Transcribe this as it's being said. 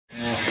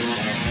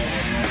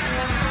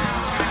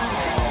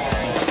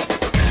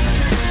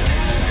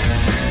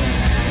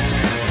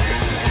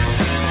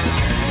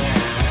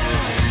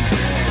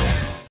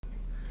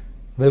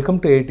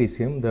Welcome to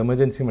AETCM, the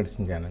emergency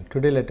medicine channel.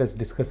 Today let us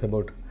discuss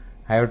about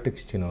aortic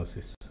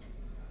stenosis.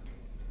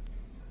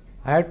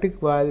 Aortic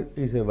valve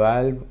is a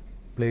valve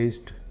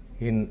placed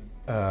in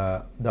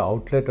the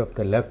outlet of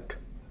the left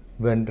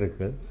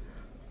ventricle.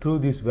 Through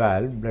this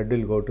valve, blood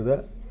will go to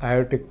the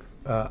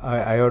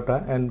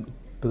aorta and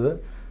to the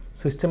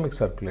systemic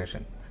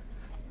circulation.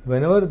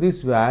 Whenever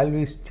this valve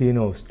is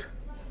stenosed,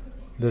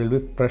 there will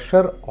be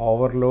pressure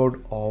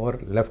overload over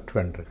left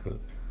ventricle.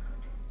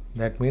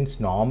 That means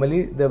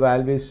normally the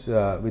valve is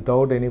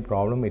without any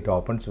problem, it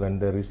opens when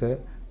there is a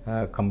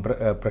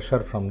pressure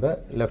from the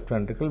left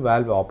ventricle.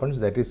 Valve opens,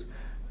 that is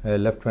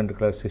left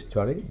ventricular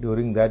systole.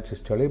 During that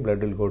systole,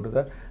 blood will go to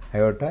the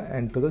aorta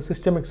and to the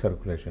systemic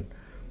circulation.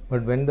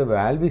 But when the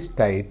valve is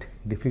tight,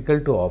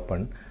 difficult to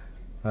open,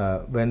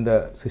 when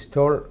the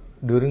systole,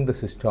 during the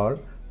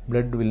systole,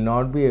 blood will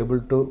not be able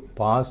to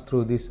pass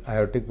through this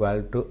aortic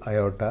valve to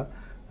aorta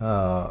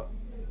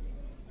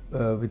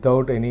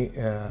without any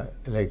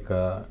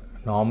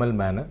normal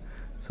manner.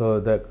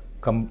 So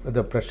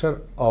the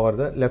pressure over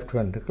the left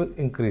ventricle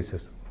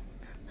increases.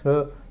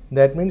 So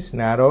that means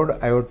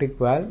narrowed aortic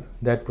valve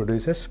that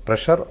produces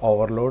pressure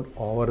overload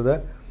over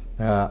the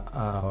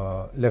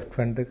left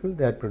ventricle,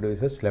 that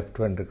produces left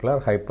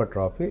ventricular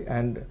hypertrophy,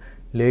 and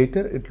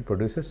later it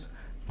produces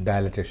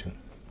dilatation.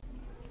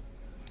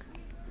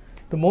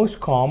 The most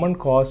common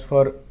cause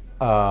for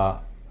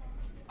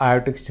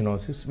aortic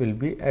stenosis will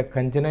be a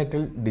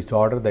congenital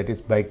disorder, that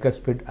is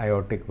bicuspid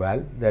aortic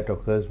valve, that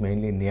occurs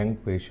mainly in young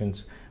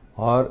patients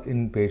or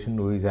in patient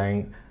who is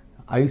having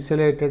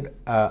isolated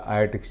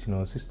aortic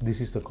stenosis. This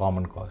is the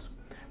common cause.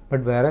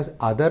 But whereas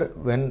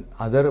when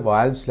other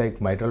valves like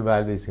mitral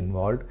valve is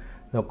involved,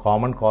 the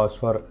common cause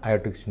for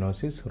aortic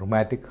stenosis is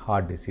rheumatic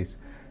heart disease.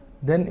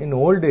 Then in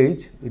old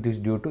age, it is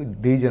due to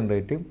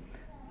degenerative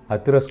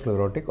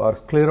atherosclerotic or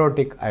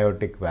sclerotic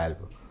aortic valve.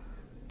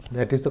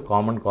 That is the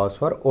common cause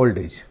for old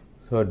age.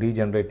 So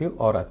degenerative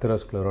or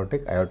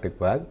atherosclerotic aortic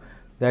valve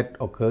that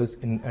occurs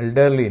in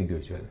elderly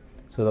individual.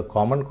 So the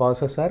common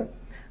causes are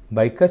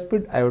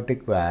bicuspid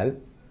aortic valve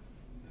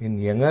in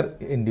younger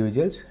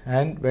individuals,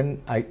 and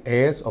when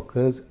AS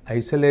occurs,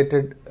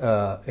 isolated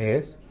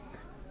AS.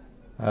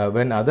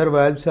 When other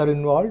valves are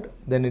involved,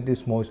 then it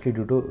is mostly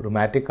due to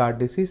rheumatic heart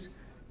disease.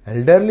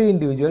 Elderly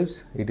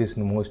individuals, it is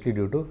mostly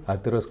due to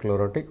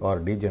atherosclerotic or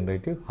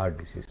degenerative heart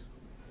disease.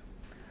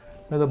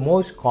 Now, the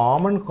most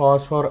common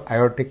cause for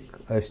aortic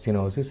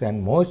stenosis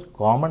and most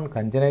common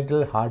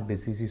congenital heart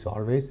disease is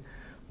always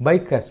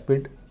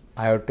bicuspid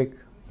aortic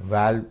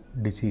valve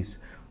disease.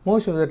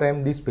 Most of the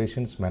time, these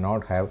patients may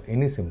not have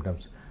any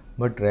symptoms,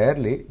 but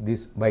rarely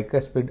this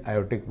bicuspid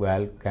aortic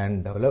valve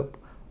can develop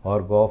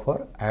or go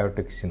for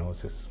aortic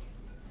stenosis.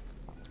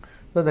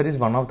 So that is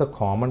one of the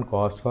common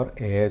cause for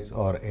AS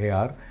or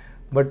AR.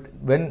 But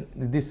when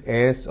this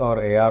AS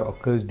or AR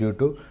occurs due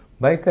to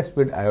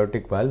bicuspid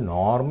aortic valve,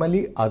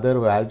 normally other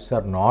valves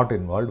are not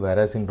involved,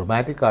 whereas in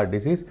rheumatic heart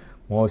disease,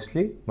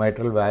 mostly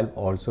mitral valve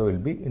also will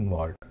be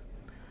involved.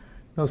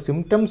 Now,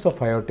 symptoms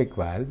of aortic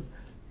valve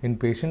in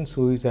patients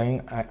who is having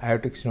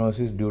aortic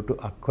stenosis due to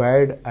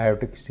acquired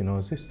aortic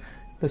stenosis,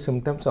 the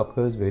symptoms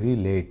occurs very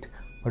late.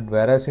 But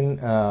whereas in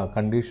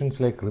conditions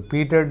like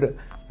repeated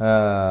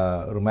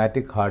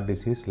rheumatic heart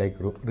disease, like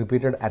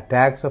repeated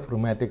attacks of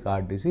rheumatic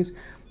heart disease,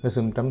 the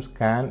symptoms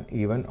can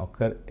even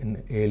occur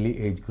in early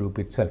age group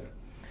itself.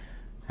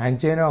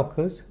 Angina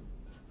occurs,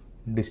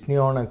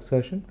 dyspnea on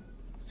exertion,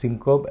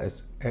 syncope,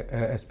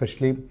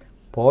 especially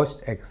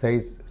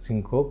post-exercise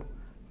syncope,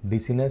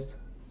 dizziness,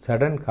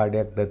 sudden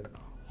cardiac death.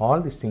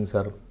 All these things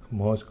are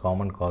most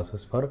common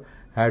causes for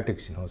aortic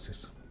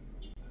stenosis.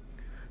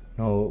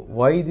 Now,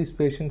 why these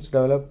patients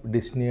develop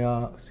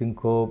dyspnea,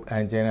 syncope,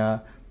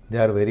 angina? They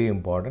are very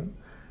important.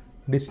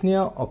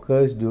 Dyspnea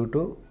occurs due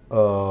to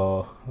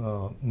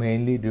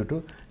mainly due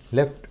to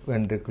left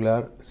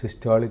ventricular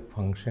systolic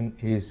function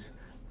is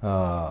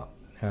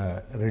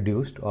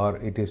reduced, or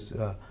it is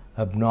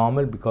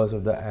abnormal because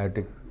of the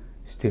aortic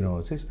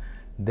stenosis.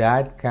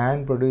 That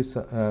can produce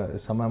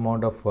some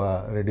amount of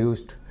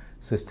reduced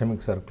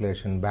systemic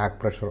circulation, back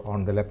pressure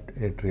on the left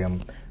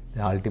atrium.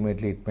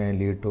 Ultimately, it may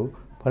lead to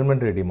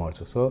pulmonary edema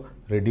also. So,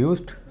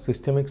 reduced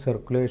systemic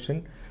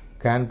circulation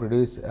can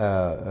produce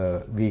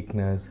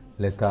weakness,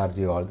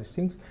 lethargy, all these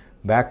things.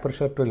 Back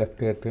pressure to left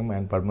atrium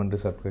and pulmonary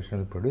circulation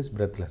will produce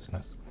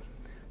breathlessness.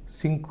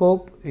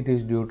 Syncope, it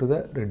is due to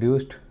the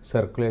reduced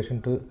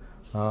circulation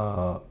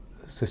to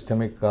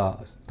systemic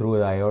through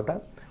the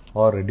aorta,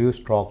 or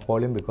reduced stroke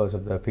volume because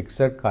of the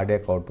fixed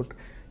cardiac output,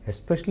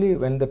 especially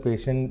when the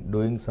patient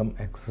doing some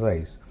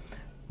exercise.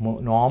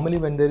 Normally,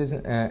 when there is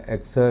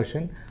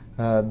exertion,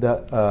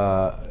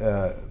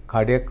 the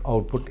cardiac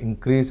output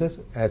increases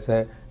as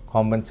a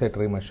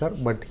compensatory measure,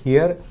 but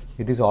here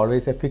it is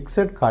always a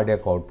fixed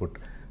cardiac output.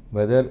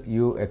 Whether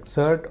you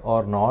exert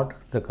or not,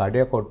 the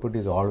cardiac output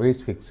is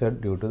always fixed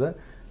due to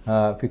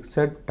the fixed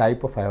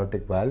type of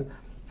aortic valve.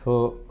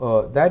 So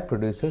that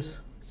produces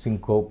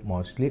syncope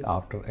mostly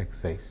after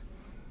exercise.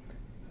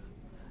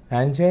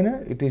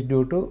 Angina, it is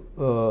due to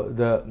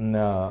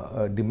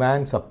the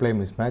demand supply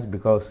mismatch,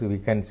 because we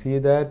can see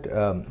that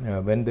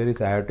when there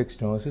is aortic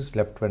stenosis,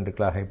 left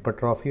ventricular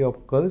hypertrophy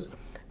occurs,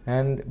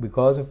 and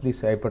because of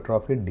this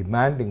hypertrophy,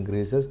 demand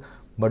increases,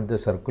 but the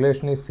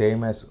circulation is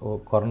same as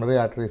coronary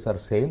arteries are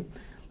same.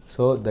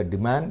 So the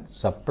demand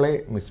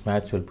supply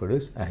mismatch will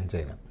produce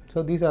angina.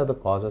 So these are the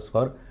causes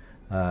for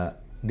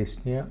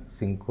dyspnea,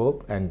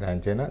 syncope and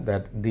angina.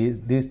 That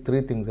these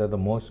three things are the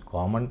most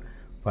common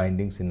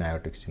findings in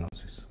aortic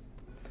stenosis.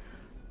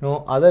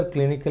 Now other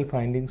clinical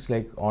findings,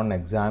 like on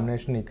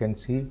examination you can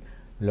see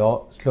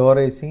slow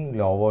rising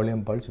low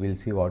volume pulse, we'll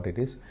see what it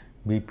is.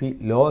 BP,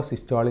 low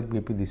systolic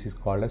BP, this is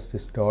called as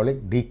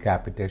systolic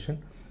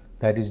decapitation,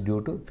 that is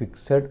due to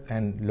fixed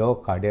and low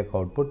cardiac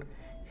output.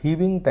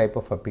 Heaving type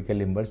of apical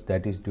impulse,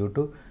 that is due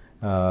to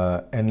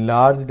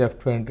enlarged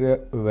left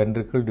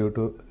ventricle due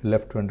to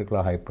left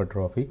ventricular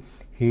hypertrophy.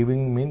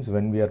 Heaving means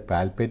when we are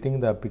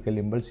palpating the apical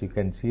impulse, you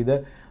can see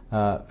the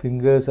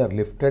fingers are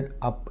lifted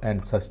up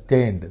and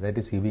sustained, that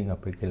is heaving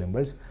apical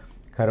impulse.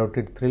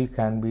 Carotid thrill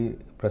can be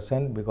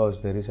present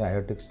because there is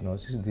aortic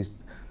stenosis.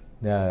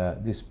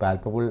 This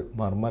palpable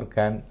murmur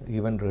can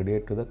even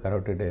radiate to the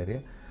carotid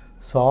area.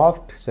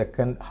 Soft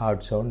second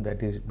heart sound,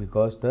 that is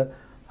because the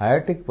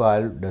aortic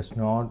valve does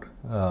not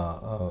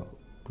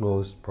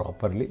close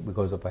properly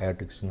because of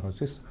aortic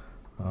stenosis,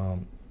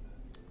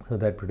 so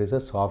that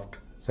produces soft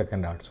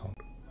second heart sound.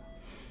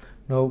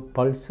 Now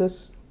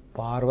pulses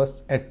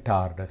parvus et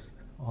tardus,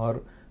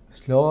 or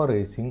slow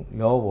rising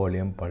low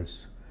volume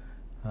pulse,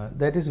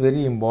 that is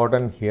very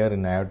important here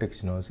in aortic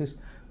stenosis.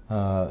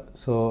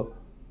 So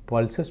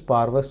pulsus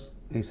parvus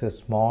is a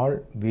small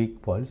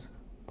weak pulse.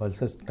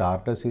 Pulsus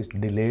tardus is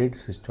delayed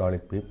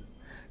systolic peak.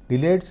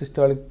 Delayed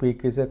systolic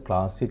peak is a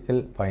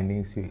classical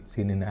finding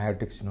seen in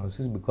aortic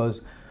stenosis,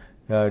 because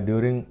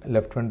during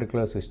left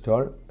ventricular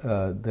systole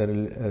there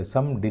is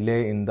some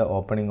delay in the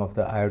opening of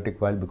the aortic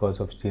valve because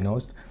of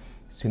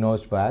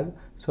stenosed valve.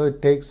 So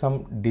it takes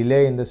some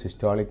delay in the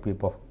systolic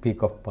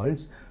peak of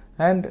pulse,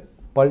 and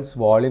pulse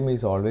volume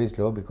is always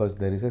low because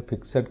there is a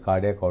fixed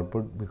cardiac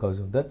output because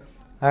of the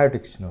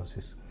aortic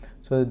stenosis.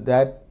 So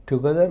that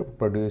together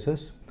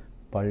produces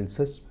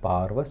pulsus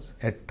parvus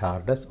et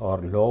tardus, or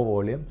low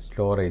volume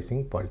slow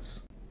rising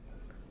pulse.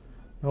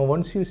 Now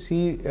once you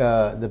see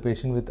the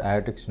patient with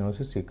aortic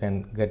stenosis, you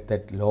can get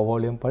that low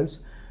volume pulse,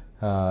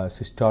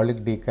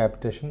 systolic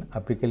decapitation,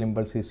 apical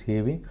impulse is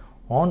heaving.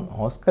 On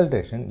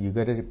auscultation, you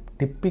get a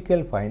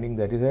typical finding,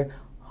 that is a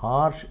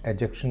harsh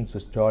ejection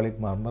systolic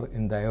murmur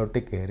in the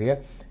aortic area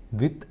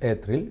with a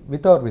thrill,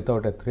 with or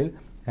without a thrill,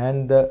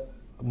 and the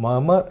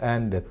murmur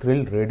and the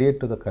thrill radiate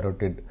to the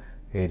carotid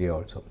area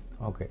also.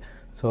 Okay,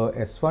 so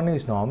S1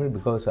 is normal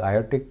because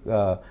aortic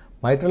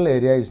mitral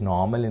area is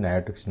normal in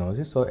aortic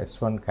stenosis, so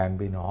S1 can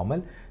be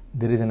normal.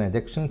 There is an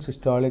ejection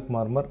systolic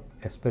murmur,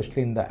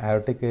 especially in the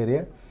aortic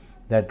area,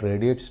 that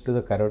radiates to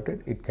the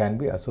carotid. It can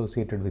be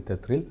associated with a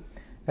thrill.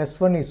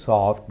 S1 is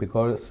soft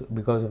because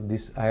of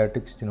this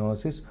aortic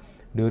stenosis.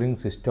 During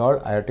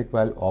systole, aortic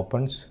valve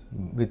opens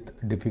with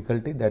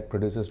difficulty, that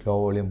produces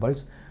low volume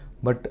pulse.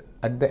 But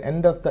at the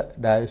end of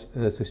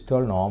the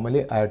systole,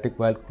 normally aortic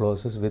valve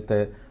closes with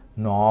a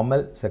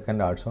normal second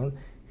heart sound.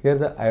 Here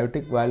the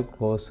aortic valve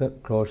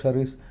closure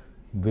is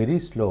very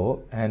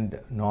slow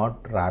and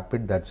not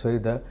rapid. That's why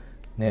the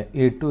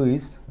A2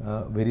 is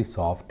very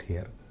soft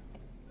here.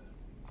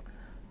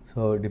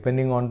 So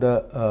depending on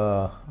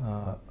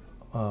the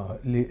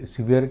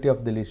severity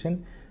of the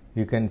lesion,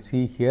 you can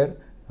see here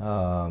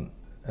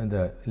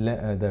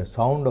the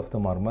sound of the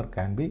murmur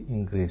can be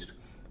increased.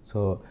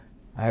 So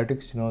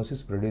aortic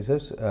stenosis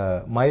produces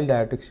mild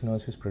aortic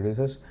stenosis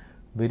produces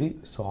very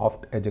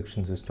soft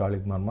ejection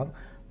systolic murmur,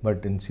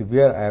 but in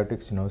severe aortic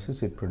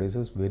stenosis it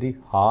produces very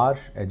harsh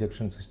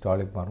ejection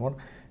systolic murmur,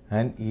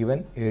 and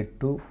even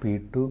A2,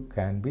 P2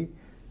 can be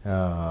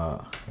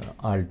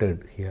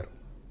altered here.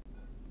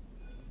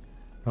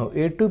 Now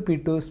A2,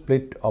 P2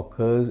 split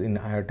occurs in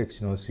aortic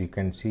stenosis. You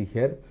can see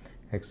here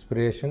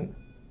expiration,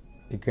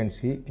 you can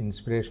see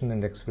inspiration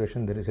and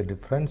expiration, there is a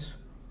difference.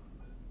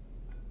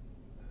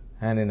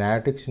 And in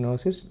aortic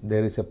stenosis,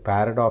 there is a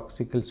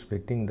paradoxical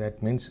splitting.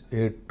 That means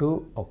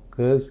A2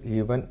 occurs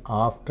even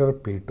after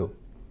P2.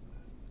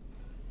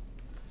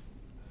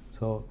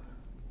 So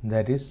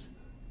that is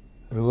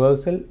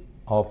reversal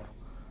of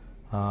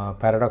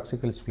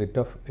paradoxical split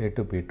of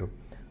A2, P2.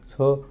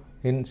 So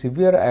in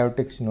severe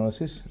aortic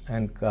stenosis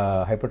and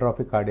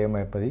hypertrophic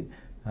cardiomyopathy,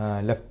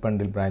 left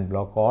bundle branch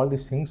block, all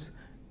these things,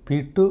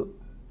 P2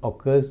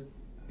 occurs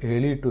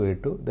early to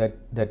A2.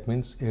 That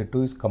means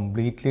A2 is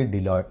completely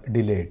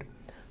delayed.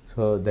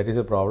 So that is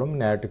a problem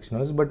in aortic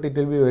stenosis, but it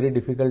will be very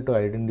difficult to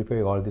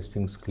identify all these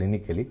things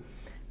clinically.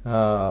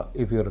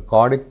 If you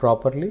record it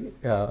properly,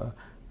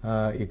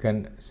 you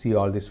can see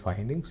all these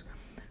findings.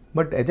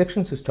 But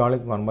ejection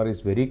systolic murmur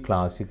is very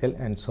classical,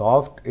 and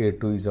soft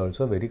A2 is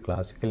also very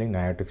classical in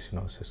aortic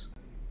stenosis.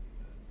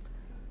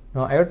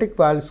 Now aortic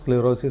valve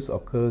sclerosis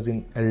occurs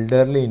in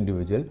elderly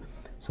individual.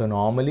 So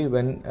normally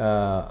when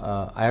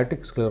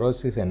aortic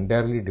sclerosis is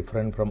entirely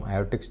different from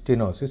aortic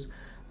stenosis,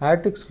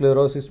 Aortic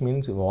sclerosis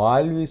means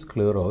valve is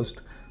sclerosed,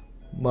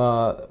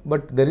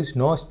 but there is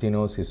no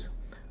stenosis.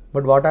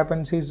 But what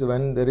happens is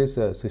when there is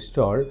a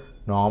systole,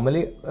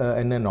 normally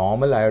in a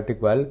normal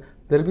aortic valve,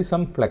 there will be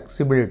some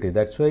flexibility.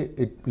 That's why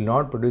it will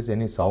not produce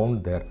any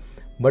sound there.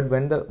 But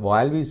when the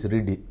valve is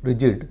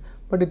rigid,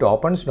 but it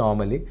opens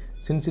normally,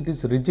 since it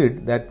is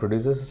rigid, that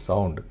produces a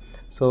sound.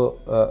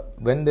 So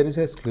when there is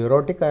a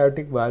sclerotic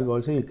aortic valve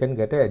also, you can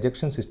get a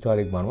ejection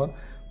systolic murmur,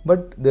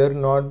 but there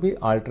will not be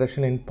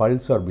alteration in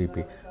pulse or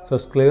BP. So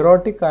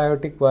sclerotic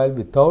aortic valve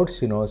without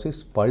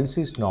stenosis, pulse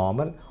is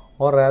normal,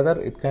 or rather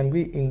it can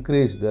be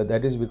increased.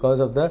 That is because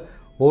of the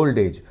old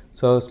age.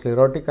 So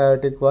sclerotic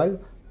aortic valve,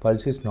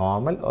 pulse is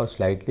normal or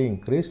slightly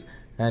increased,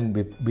 and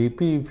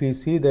BP, if we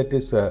see, that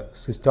is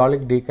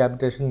systolic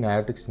decapitation in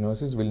aortic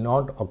stenosis will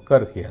not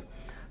occur here.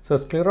 So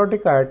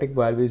sclerotic aortic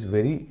valve is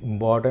very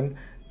important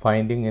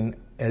finding in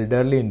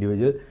elderly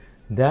individual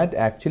that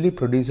actually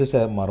produces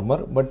a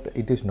murmur, but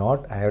it is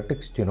not aortic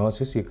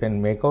stenosis. You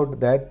can make out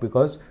that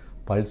because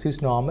pulse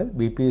is normal,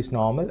 BP is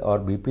normal, or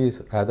BP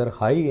is rather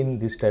high in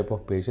this type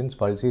of patients.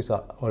 Pulse is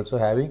also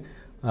having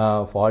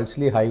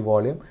falsely high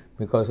volume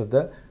because of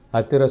the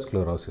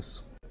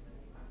atherosclerosis.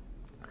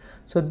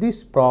 So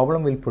this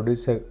problem will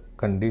produce a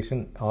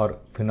condition or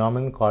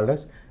phenomenon called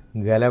as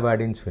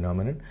Gallavardin's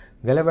phenomenon.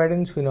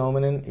 Gallavardin's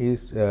phenomenon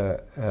is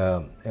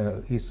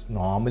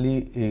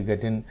normally you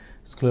get in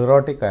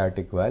sclerotic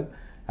aortic valve.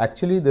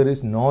 Actually, there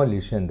is no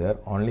lesion there,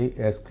 only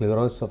a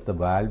sclerosis of the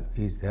valve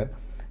is there.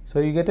 So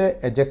you get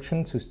a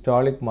ejection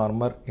systolic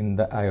murmur in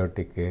the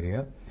aortic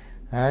area,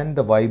 and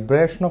the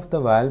vibration of the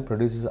valve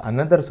produces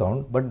another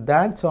sound, but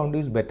that sound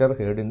is better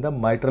heard in the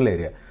mitral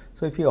area.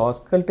 So if you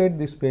auscultate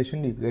this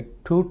patient, you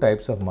get two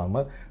types of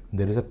murmur.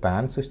 There is a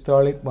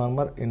pan-systolic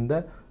murmur in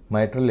the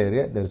mitral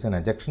area, there is an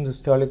ejection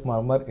systolic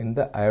murmur in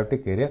the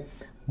aortic area.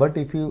 But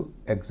if you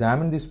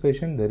examine this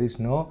patient, there is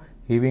no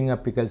heaving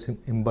apical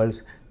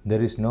impulse,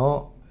 there is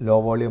no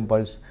low volume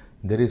pulse,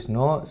 there is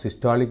no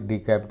systolic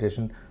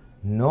decapitation,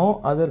 no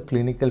other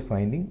clinical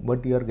finding,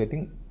 but you are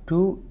getting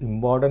two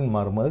important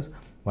murmurs.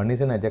 One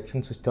is an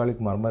ejection systolic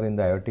murmur in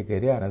the aortic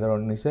area, another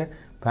one is a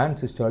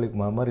pan-systolic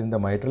murmur in the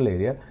mitral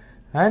area,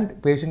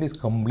 and patient is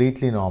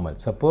completely normal.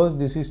 Suppose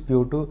this is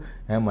due to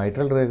a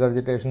mitral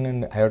regurgitation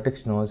and aortic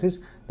stenosis,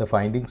 the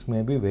findings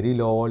may be very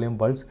low volume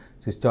pulse,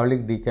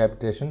 systolic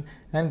decapitation,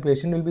 and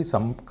patient will be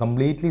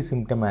completely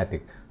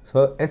symptomatic.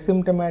 So a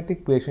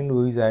symptomatic patient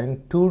who is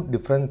having two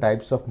different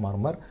types of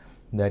murmur,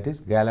 that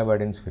is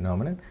Gallavardin's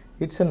phenomenon.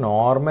 It's a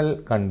normal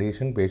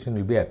condition, patient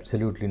will be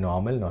absolutely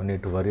normal, no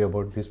need to worry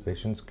about this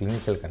patient's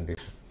clinical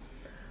condition.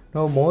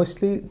 Now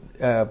mostly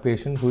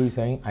patient who is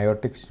having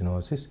aortic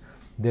stenosis,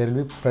 there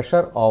will be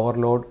pressure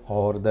overload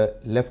over the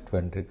left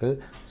ventricle.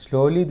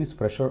 Slowly this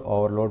pressure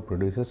overload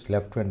produces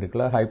left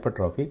ventricular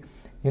hypertrophy.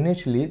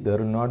 Initially there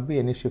will not be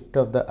any shift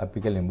of the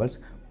apical impulse,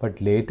 but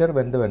later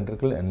when the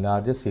ventricle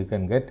enlarges, you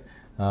can get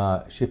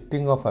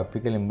shifting of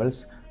apical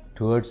impulse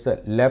towards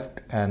the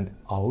left and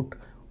out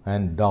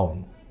and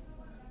down.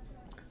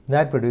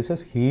 That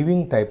produces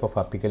heaving type of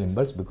apical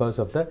impulse because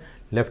of the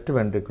left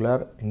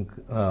ventricular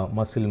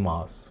muscle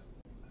mass.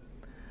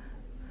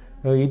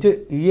 Now,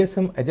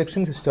 ESM,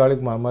 ejection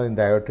systolic murmur in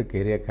the aortic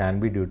area,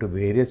 can be due to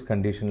various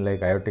conditions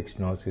like aortic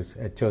stenosis,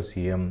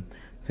 AETCM,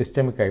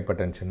 systemic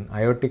hypertension.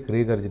 Aortic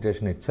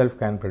regurgitation itself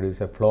can produce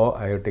a flow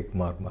aortic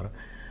murmur.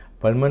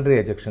 Pulmonary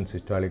ejection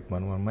systolic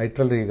murmur.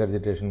 Mitral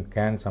regurgitation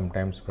can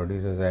sometimes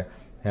produce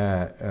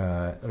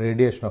a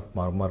radiation of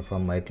murmur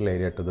from mitral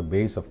area to the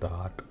base of the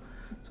heart.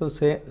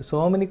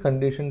 So many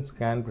conditions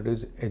can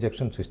produce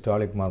ejection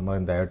systolic murmur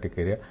in the aortic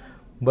area,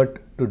 but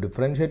to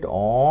differentiate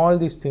all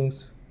these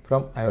things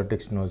from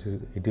aortic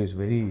stenosis, it is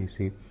very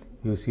easy.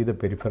 You see the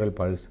peripheral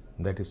pulse,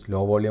 that is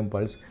low volume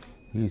pulse.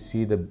 You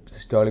see the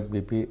systolic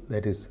BP,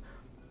 that is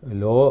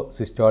low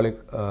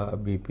systolic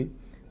BP,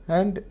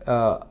 and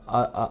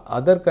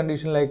other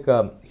condition like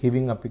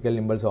heaving apical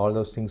impulse. All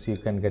those things you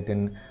can get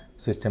in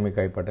systemic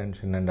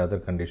hypertension and other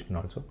condition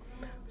also.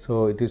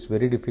 So it is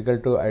very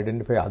difficult to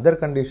identify other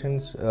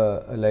conditions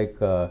like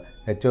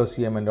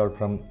AETCM and all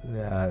from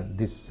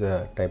this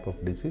type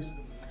of disease.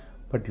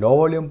 But low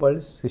volume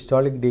pulse,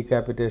 systolic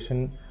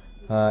decapitation,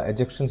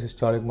 ejection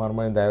systolic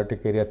murmur in the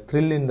aortic area,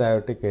 thrill in the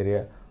aortic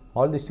area,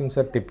 all these things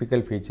are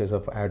typical features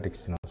of aortic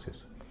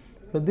stenosis.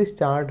 So this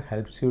chart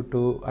helps you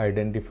to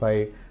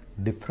identify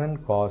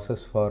different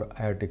causes for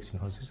aortic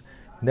stenosis.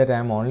 That I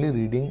am only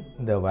reading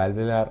the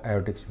valvular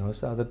aortic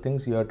stenosis. Other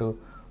things you have to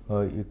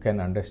you can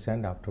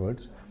understand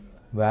afterwards.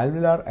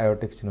 Valvular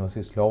aortic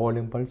stenosis, low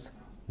volume pulse,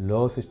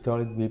 low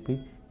systolic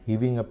BP,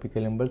 heaving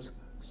apical impulse,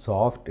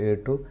 soft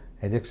A2,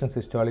 ejection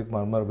systolic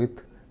murmur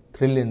with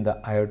thrill in the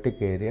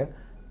aortic area,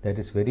 that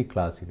is very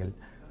classical.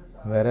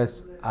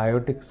 Whereas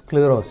aortic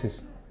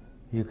sclerosis,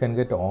 you can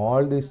get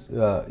all this,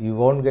 you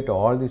won't get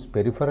all this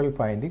peripheral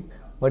finding,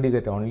 but you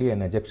get only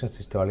an ejection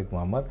systolic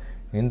murmur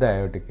in the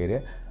aortic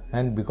area,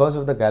 and because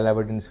of the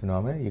Gallavardin's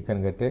phenomenon, you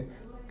can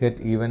get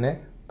even a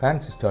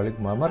pan-systolic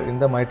murmur in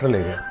the mitral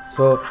area.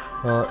 So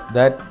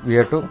that we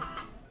have to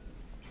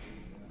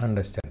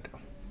understand.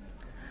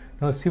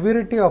 Now,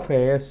 severity of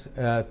AS,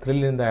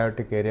 thrill in the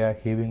aortic area,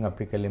 heaving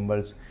apical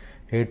impulse,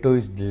 A2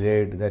 is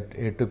delayed, that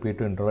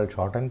A2P2 interval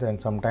shortens,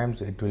 and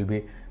sometimes it will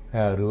be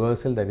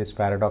reversal, that is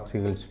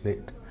paradoxical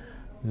split.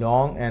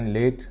 Long and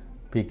late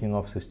peaking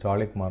of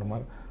systolic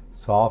murmur,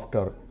 soft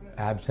or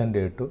absent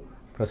A2,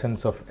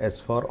 presence of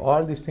S4,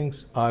 all these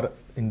things are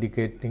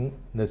indicating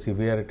the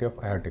severity of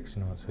aortic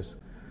stenosis.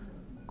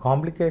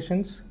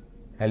 Complications: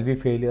 LV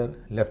failure,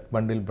 left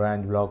bundle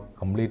branch block,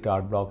 complete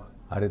heart block,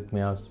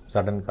 arrhythmias,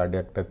 sudden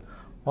cardiac death.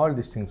 All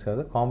these things are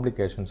the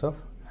complications of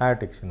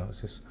aortic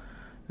stenosis.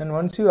 And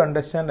once you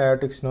understand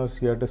aortic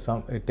stenosis, you have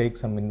to take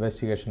some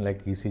investigation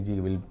like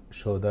ECG will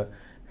show the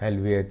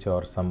LVH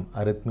or some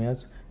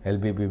arrhythmias.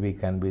 LBBB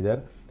can be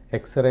there.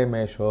 X-ray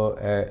may show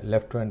a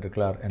left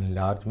ventricular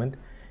enlargement.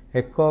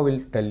 Echo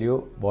will tell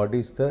you what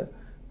is the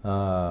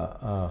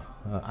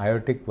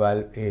aortic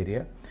valve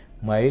area.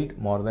 Mild,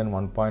 more than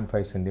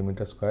 1.5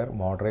 centimeter square.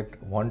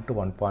 Moderate, 1 to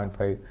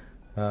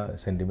 1.5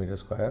 centimeter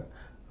square.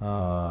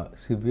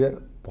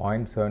 Severe,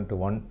 0.7 to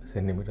 1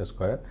 centimeter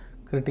square.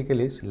 Critical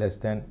is less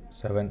than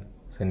 7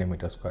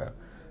 centimeter square.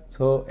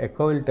 So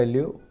echo will tell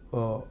you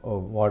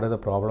what are the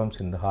problems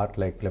in the heart,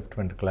 like left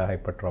ventricular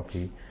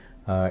hypertrophy,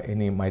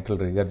 any mitral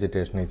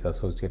regurgitation is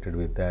associated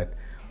with that,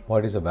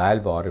 what is a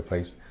valve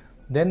orifice.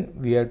 Then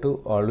we have to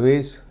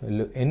always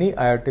look, any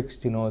aortic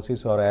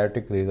stenosis or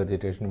aortic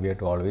regurgitation, we have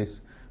to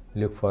always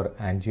look for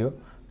angio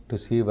to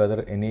see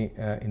whether any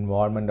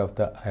involvement of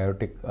the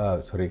aortic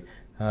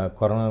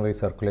coronary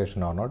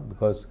circulation or not,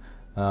 because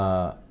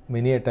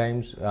many a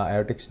times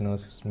aortic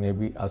stenosis may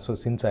be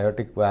since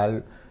aortic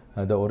valve,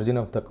 the origin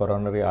of the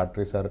coronary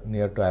arteries are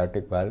near to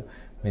aortic valve.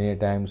 Many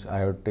times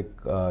aortic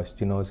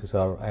stenosis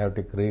or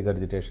aortic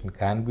regurgitation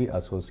can be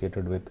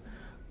associated with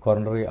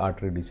coronary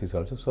artery disease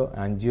also. So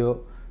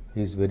angio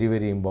is very,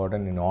 very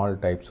important in all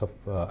types of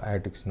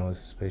aortic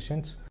stenosis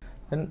patients.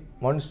 Then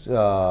once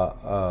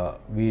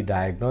we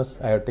diagnose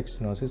aortic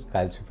stenosis,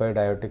 calcified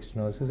aortic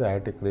stenosis,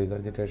 aortic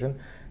regurgitation,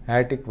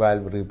 aortic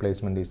valve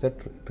replacement is the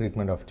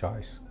treatment of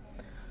choice.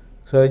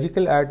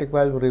 Surgical aortic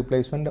valve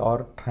replacement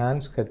or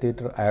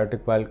transcatheter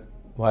aortic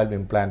valve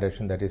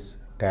implantation, that is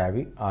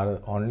TAVI, are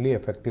only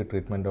effective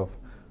treatment of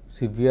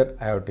severe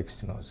aortic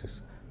stenosis.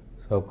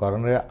 So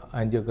coronary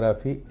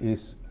angiography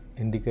is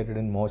indicated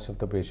in most of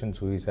the patients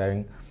who is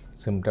having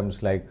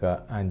symptoms like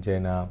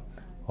angina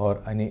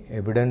or any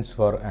evidence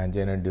for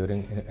angina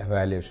during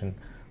evaluation.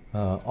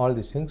 All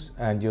these things,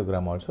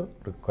 angiogram also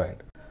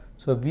required.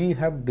 So we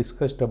have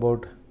discussed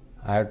about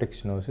aortic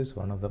stenosis,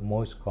 one of the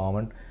most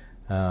common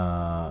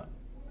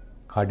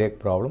cardiac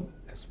problem,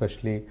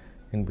 especially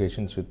in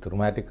patients with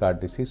rheumatic heart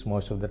disease.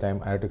 Most of the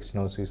time aortic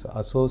stenosis is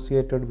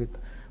associated with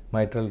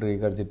mitral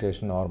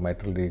regurgitation or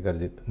mitral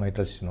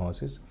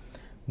stenosis.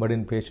 But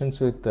in patients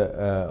with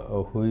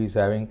who is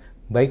having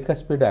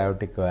bicuspid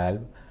aortic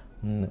valve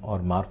or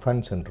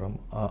Marfan syndrome,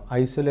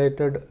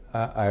 isolated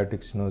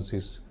aortic stenosis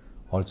is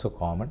also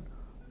common,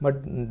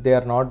 but they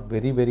are not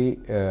very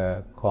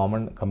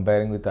common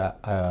comparing with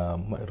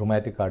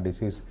rheumatic heart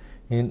disease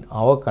in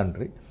our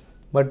country.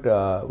 But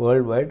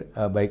worldwide,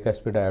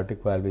 bicuspid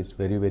aortic valve is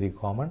very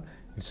common.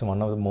 It's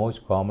one of the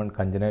most common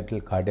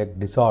congenital cardiac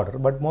disorder,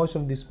 but most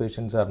of these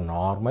patients are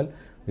normal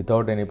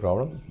without any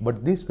problem.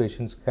 But these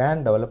patients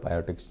can develop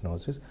aortic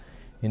stenosis.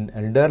 In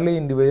elderly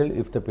individual,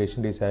 if the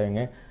patient is having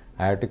a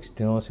aortic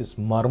stenosis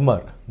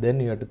murmur,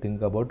 then you have to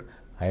think about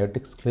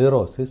aortic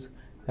sclerosis.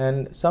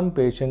 And some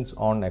patients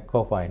on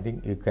echo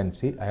finding, you can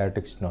see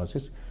aortic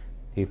stenosis.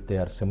 If they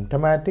are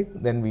symptomatic,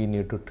 then we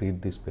need to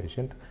treat this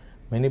patient.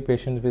 Many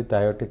patients with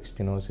aortic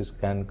stenosis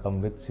can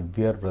come with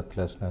severe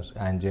breathlessness,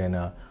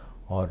 angina,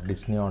 or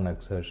dyspnea on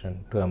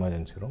exertion to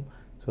emergency room.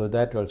 So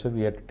that also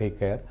we have to take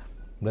care.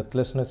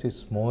 Breathlessness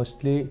is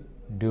mostly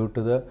due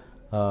to the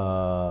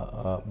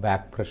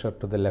back pressure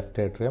to the left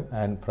atrium,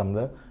 and from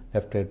the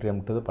left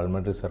atrium to the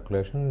pulmonary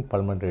circulation and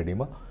pulmonary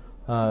edema.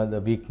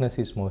 The weakness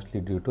is mostly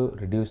due to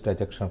reduced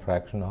ejection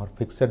fraction or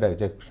fixed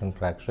ejection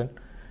fraction.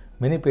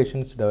 Many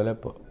patients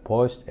develop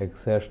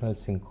post-exertional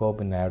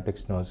syncope in aortic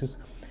stenosis.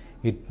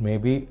 It may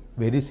be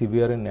very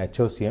severe in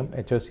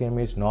HOCM. HOCM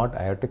is not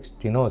aortic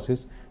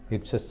stenosis.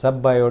 It's a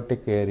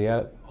subaortic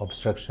area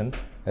obstruction,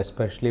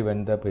 especially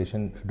when the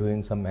patient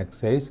doing some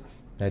exercise,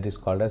 that is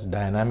called as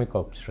dynamic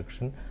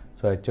obstruction.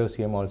 So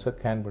HOCM also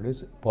can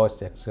produce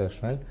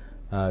post-exertional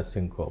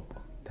syncope.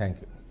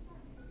 Thank you.